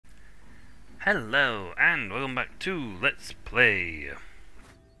Hello, and welcome back to Let's Play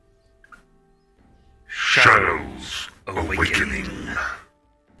Shadows Awakening.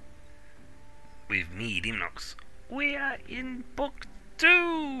 with me, Demonox. We are in book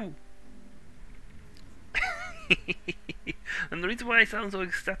 2! And the reason why I sound so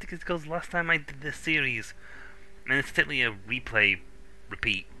ecstatic is because last time I did this series, and it's technically a replay,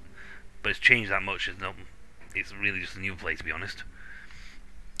 repeat, but it's changed that much. It's really just a new play, to be honest.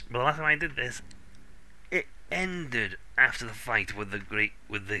 But the last time I did this, it ended after the fight with the great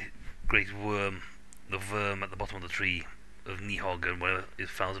worm, the worm at the bottom of the tree of Nihog and whatever is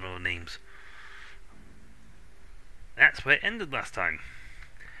 1,000 other names. That's where it ended last time,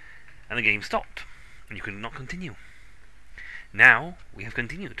 and the game stopped, and you could not continue. Now we have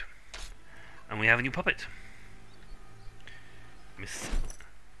continued, and we have a new puppet, Miss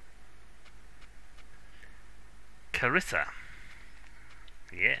Carissa.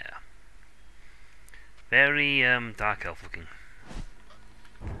 Yeah. Very dark elf looking.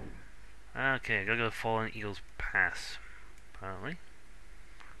 Okay, I gotta go to Fallen Eagles Pass. Apparently.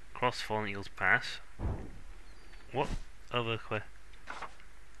 Cross Fallen Eagles Pass. What other quest?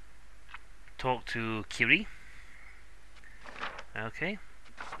 Talk to Kiri. Okay.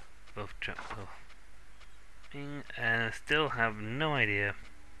 Both and I still have no idea.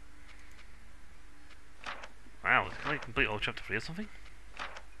 Wow, did I complete all chapter 3 or something?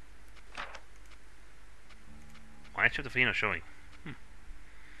 Why is chapter 3 not showing?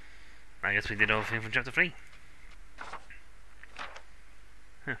 I guess we did everything from chapter 3.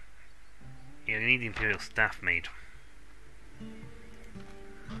 Huh. Yeah, we need the Imperial Staff made.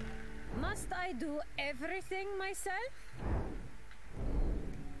 Must I do everything myself?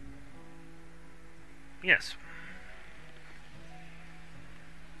 Yes.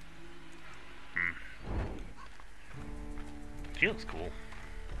 She looks cool.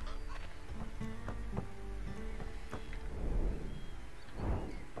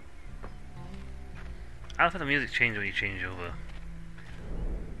 I love how the music changes when you change over.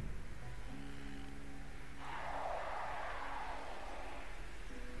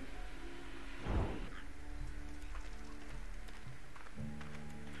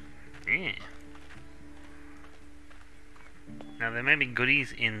 Yeah. Now there may be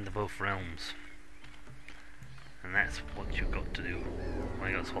goodies in the both realms. And that's what you've got to do.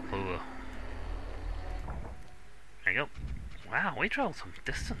 I gotta swap over. There you go. Wow, we travelled some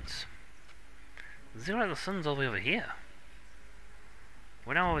distance. Zero the Sun's all the way over here.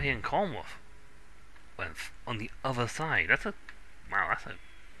 We're now over here in Cornwall. On the other side. That's a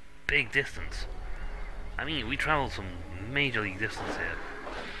big distance. I mean, we travelled some majorly distance here.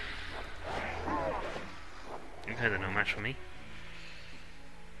 You guys are no match for me.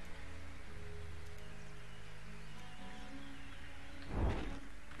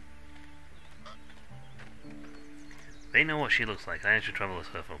 They know what she looks like. I should travel with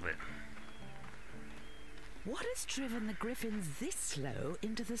her for a bit. What has driven the griffins this slow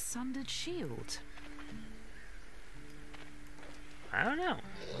into the Sundered Shield? I don't know.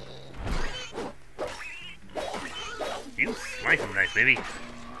 You slice them nice, baby.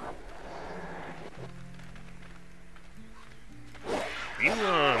 You,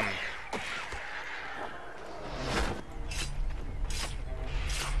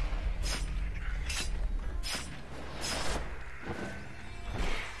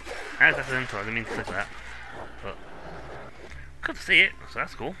 That's accidental, I didn't mean to click that. But good to see it, so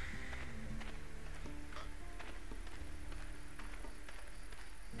that's cool.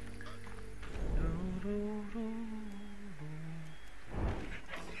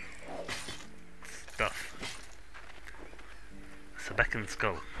 Stuff. Sebekan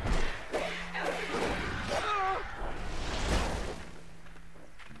skull.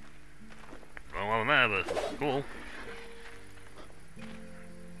 Well, there, but cool.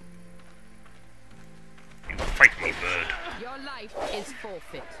 Fight me, bird. Your life is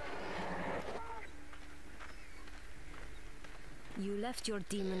forfeit. You left your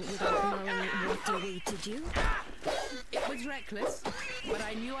demon without knowing what awaited you? It was reckless, but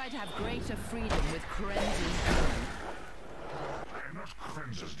I knew I'd have greater freedom with Kren's demon. I am not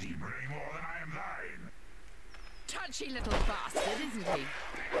Krenza's demon any more than I am thine. Touchy little bastard, isn't he?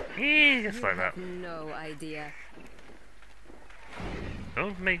 Yeah, just like that. No idea.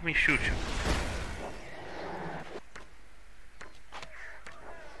 Don't make me shoot you.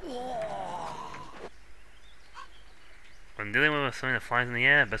 When dealing with something that flies in the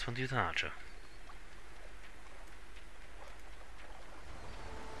air, best one to use an archer.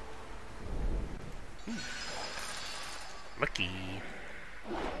 Lucky.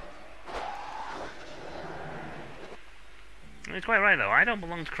 He's quite right though, I don't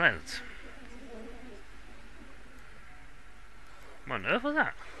belong to Krens. What on earth was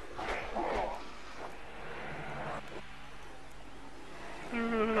that?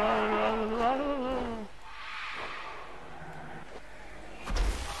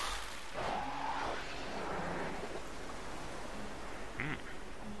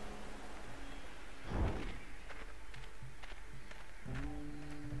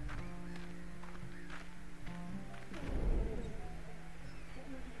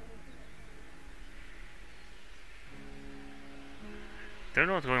 Don't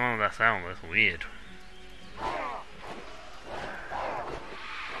know what's going on with that sound, that's weird.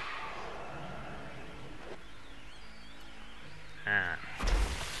 Ah.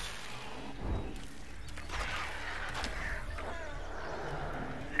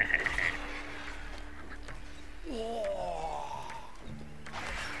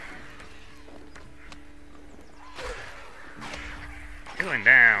 You're going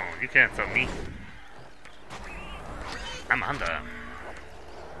down, you can't stop me. I'm a hunter.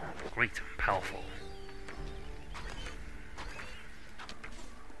 Great and powerful.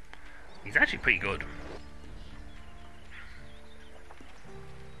 He's actually pretty good.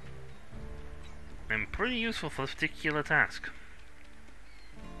 And pretty useful for this particular task.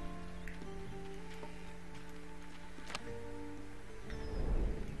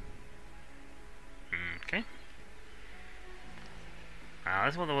 Okay.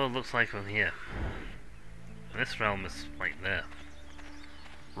 That's what the world looks like from here. This realm is like there.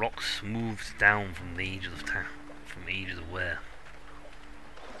 Rocks smoothed down from the ages of time, from the ages of wear.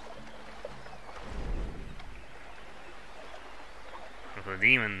 For the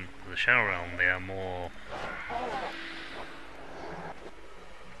demon, the Shadow Realm, they are more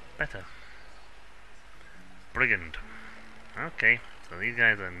better. Brigand. Okay, so these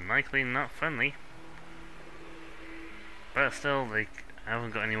guys are likely not friendly, but still, they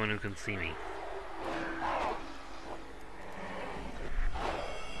haven't got anyone who can see me.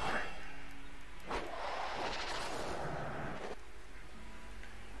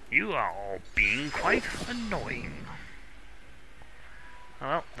 You are all being quite annoying. Oh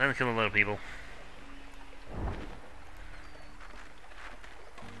well, then kill a lot of people.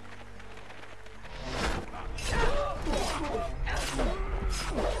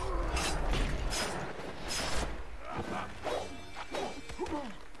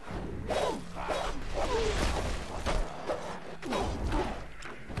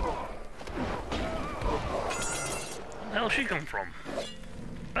 Where the hell did she come from?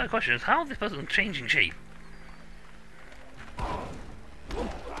 The question is, how is this person changing shape?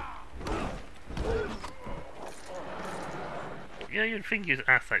 Yeah, you'd think you'd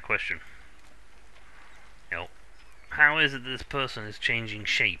ask that question. You know, how is it that this person is changing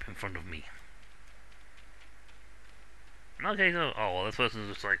shape in front of me? Okay, so, oh, well, this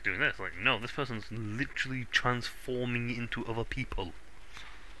person's just like doing this. Like, no, this person's literally transforming into other people.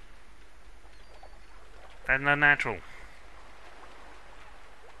 That's not natural.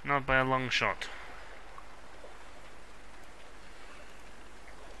 Not by a long shot.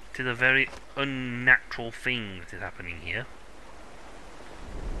 It is a very unnatural thing that is happening here.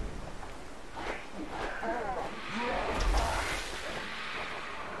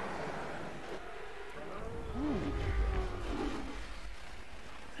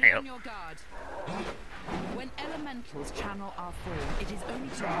 Be on your guard. When elementals channel our form, it is only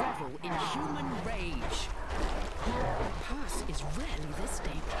to revel in human rage. The purse is rarely this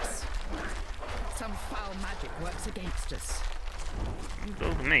dangerous. Some foul magic works against us.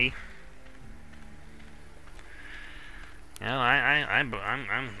 Go for me. You know,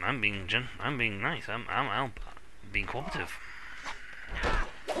 I'm being nice. I'm being cooperative.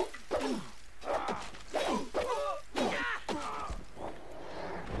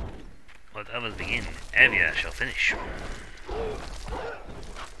 Let others begin. Evia shall finish.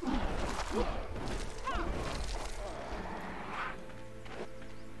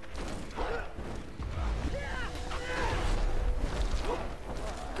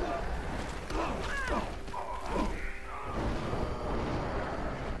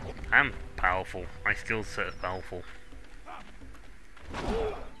 I'm powerful. My skill set is powerful.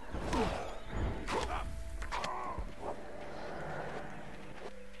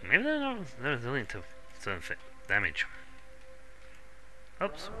 Maybe they're resilient to certain damage.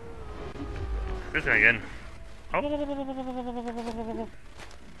 Oops. This guy again. Oh.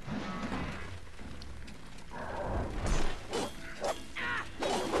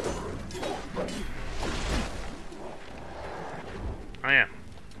 Oh yeah.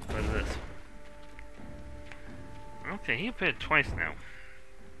 What is this? Okay, he appeared twice now.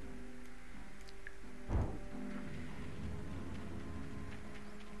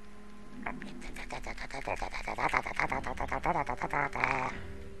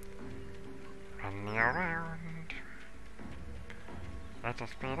 Run me around. Let us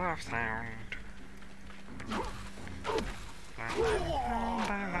speed of sound.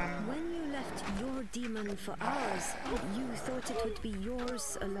 When you left your demon for ours, you thought it would be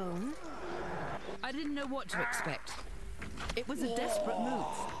yours alone? I didn't know what to expect. It was a desperate move.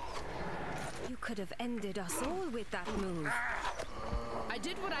 You could have ended us all with that move. I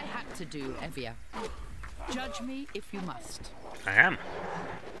did what I had to do, Evia. Judge me if you must. I am.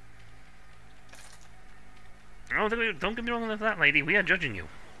 Oh, don't get me wrong with that, lady. We are judging you.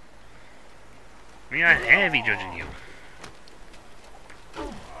 We are heavy judging you.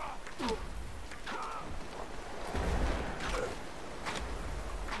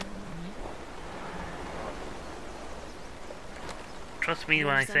 Trust me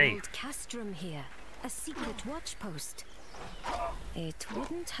when I There's say. an old castrum here, a secret watch post. It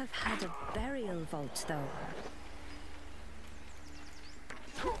wouldn't have had a burial vault, though.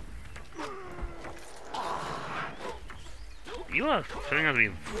 You are turning out to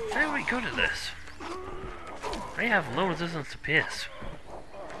be very good at this. They have low resistance to pierce.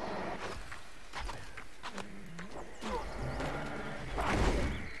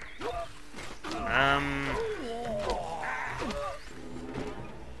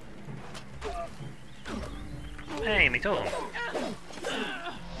 Hey, me totem.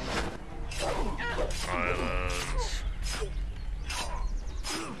 Silence.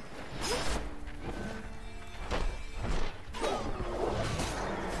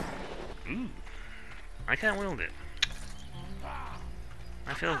 Ooh. I can't wield it.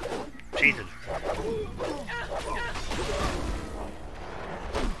 I feel cheated.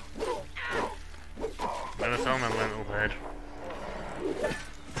 There's a soul elemental ahead.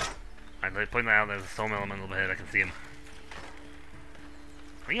 I'd like to point that out, there's a soul elemental ahead, I can see him.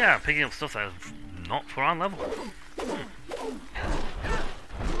 But yeah, picking up stuff that's not for our level.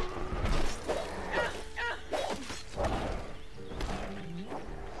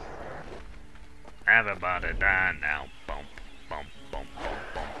 Everybody die now. Bump, bump, bump, bump,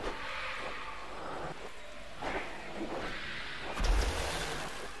 bump.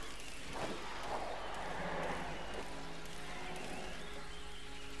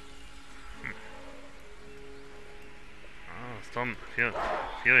 Oh, Storm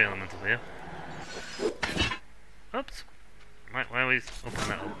Fury elemental here. Oops. Why always open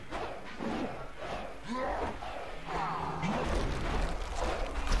that up?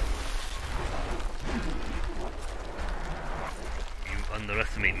 You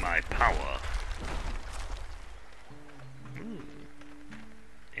underestimate my power. Ooh.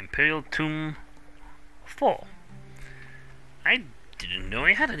 Imperial Tomb 4. I didn't know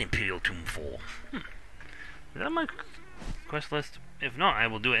I had an Imperial Tomb 4. Is that on my quest list? If not, I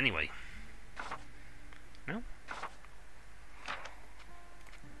will do it anyway. No?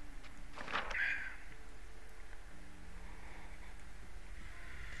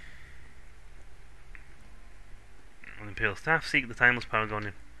 An Imperial Staff, seek the Timeless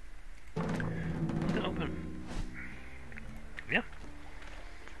Paragonian. Is it open? Yeah.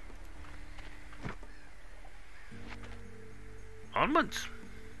 Onwards!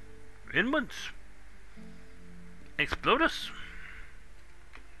 Inwards! Explodus!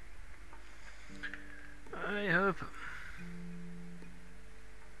 I hope.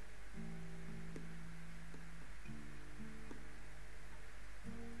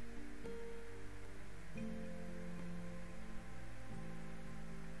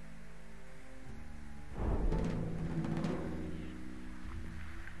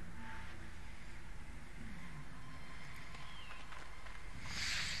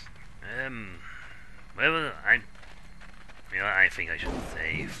 Well, I think I should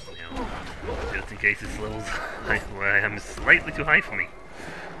save, just in case this level's where I am slightly too high for me.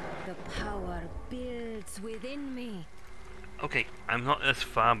 The power builds within me. Okay, I'm not as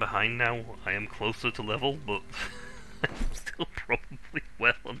far behind now. I am closer to level, but I'm still probably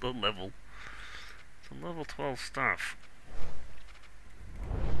well under level. It's a level 12 staff.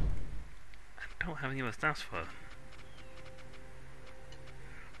 I don't have any more staffs for her.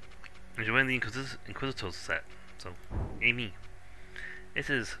 And you're wearing the Inquisitor's set, so Amy. This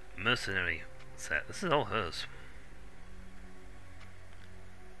is Mercenary set. This is all hers.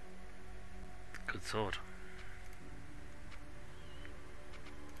 Good sword.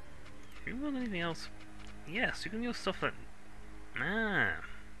 Can you wield anything else? Yes, you can use stuff that...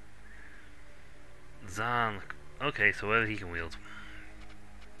 Zahn. Okay, so whatever he can wield.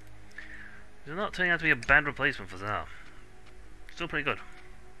 It's not turning out to be a bad replacement for Zahn. Still pretty good.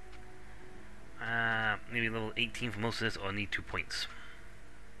 Maybe level 18 for most of this, or I need 2 points.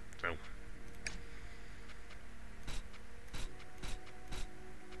 So,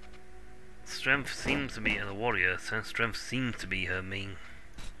 strength seems to be the warrior. Strength seems to be her main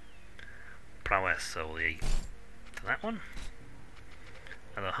prowess. So to that one.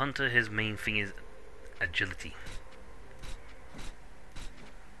 And the hunter, his main thing is agility.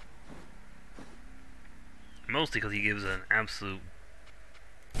 Mostly because he gives an absolute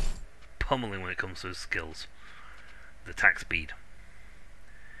pummeling when it comes to his skills. The attack speed.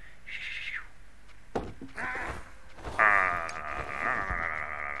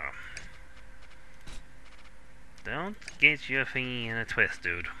 Don't get your thingy in a twist,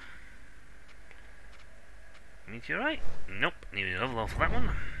 dude. Meteorite? Nope. Need another level for that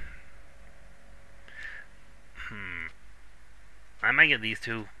one. I might get these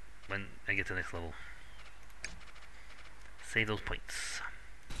two when I get to the next level. Save those points.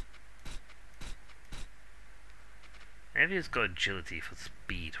 Evia's got agility for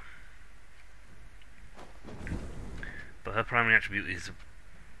speed. But her primary attribute is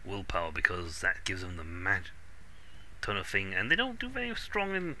willpower, because that gives them the ton of thing, and they don't do very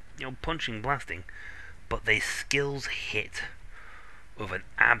strong in, punching, blasting, but their skills hit with an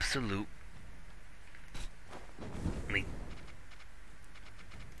absolute,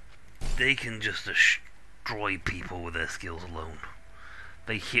 they can just destroy people with their skills alone.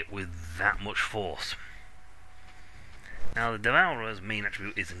 They hit with that much force. Now the Devourer's main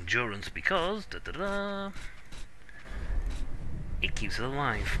attribute is endurance, because it keeps it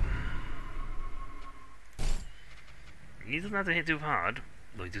alive. He doesn't have to hit too hard,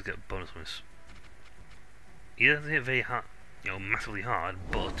 though he does get bonus on his. He doesn't hit very hard, massively hard,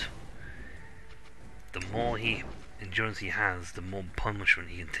 but the more endurance he has, the more punishment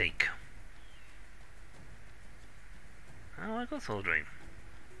he can take. Oh, I got Soul Drain.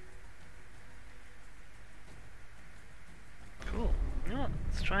 Cool. You know what?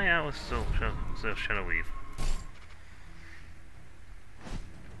 Let's try out with Shadow Weave.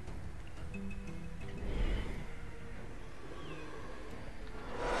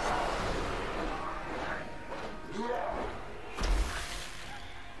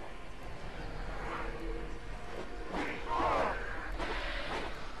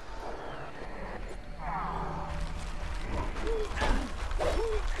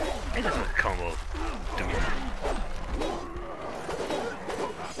 It doesn't combo.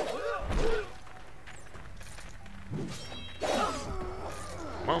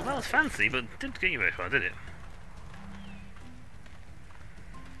 Well, that was fancy, but didn't get you very far, did it?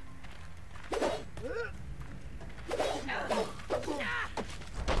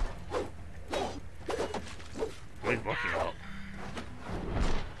 We're blocking a lot.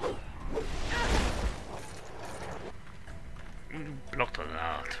 Blocked a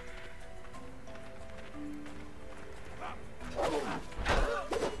lot.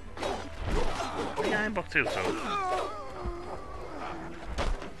 Yeah, I blocked too, so.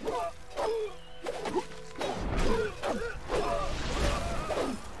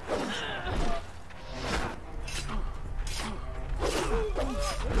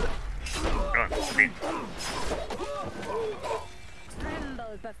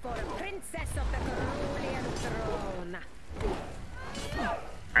 Tremble before a princess of the Carolean throne.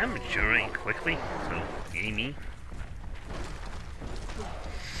 I'm maturing quickly, so yay me.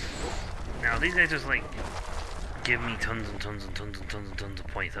 Now these guys just give me tons and tons and tons and tons and tons of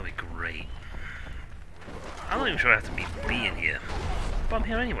points. That'd be great. I'm not even sure I have to be in here, but I'm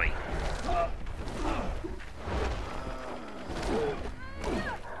here anyway.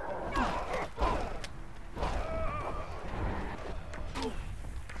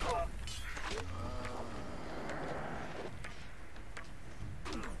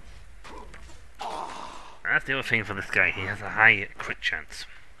 That's the other thing for this guy, he has a high crit chance.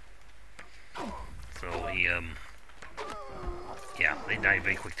 So he, yeah, they die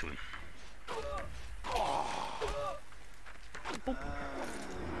very quick to him. Boop.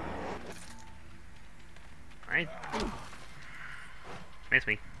 Right. Miss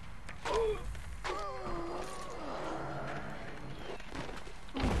me.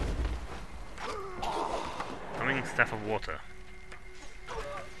 Coming Staff of Water.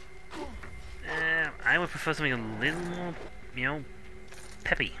 I would prefer something a little more,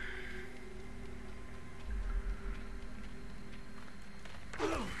 peppy.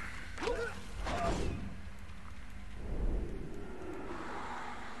 Well,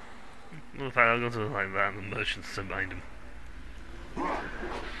 in fact, I'll go to like that and the merchants to bind him.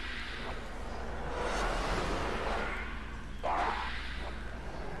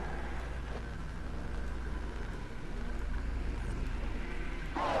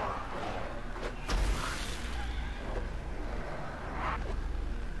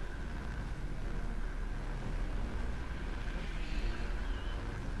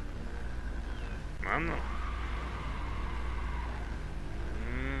 I'm not.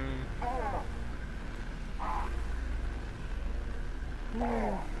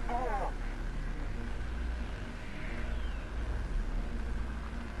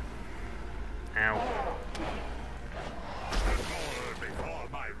 Ow. Before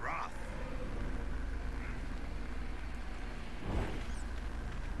my wrath.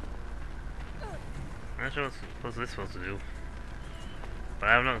 I'm not sure what's this supposed to do. But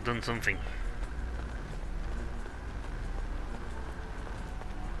I have not done something.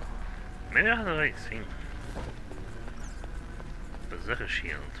 Maybe I have the right thing. Berserker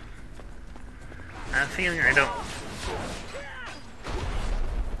shield. I have a feeling I don't.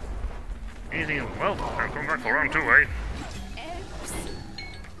 Easy. Well, I'll come back for round 2, eh?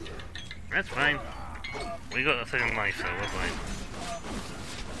 That's fine. We got a second life, so we're fine.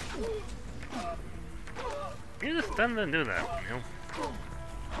 You just stand there and do that, you know?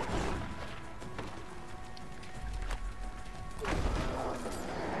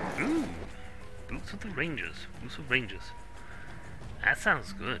 Ooh! Boots of the Rangers. Boots of Rangers. That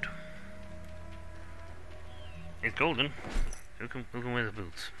sounds good. It's golden. Who can wear the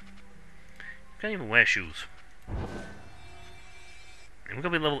boots? You can't even wear shoes. And we're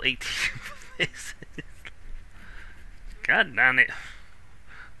gonna be level 18 for this. God damn it.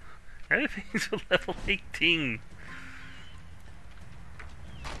 Everything's at level 18.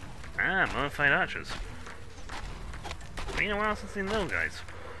 Ah, modified archers. Been a while since I've seen those guys.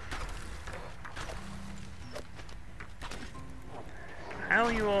 How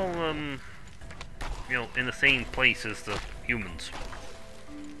are you all, you know, in the same place as the humans?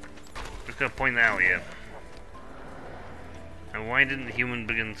 Just gonna point that out here. And why didn't the human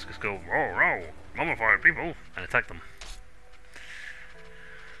begins just go, oh no, mummified people, and attack them?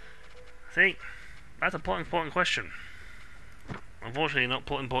 See, that's a important question. Unfortunately, not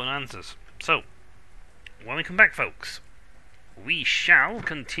important answers. So, when we come back, folks, we shall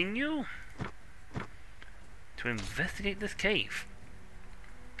continue to investigate this cave.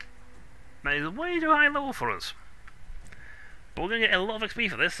 That is way too high level for us. But we're going to get a lot of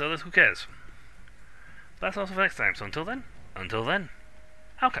XP for this, so who cares? That's also for next time. So until then,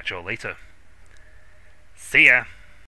 I'll catch you all later. See ya!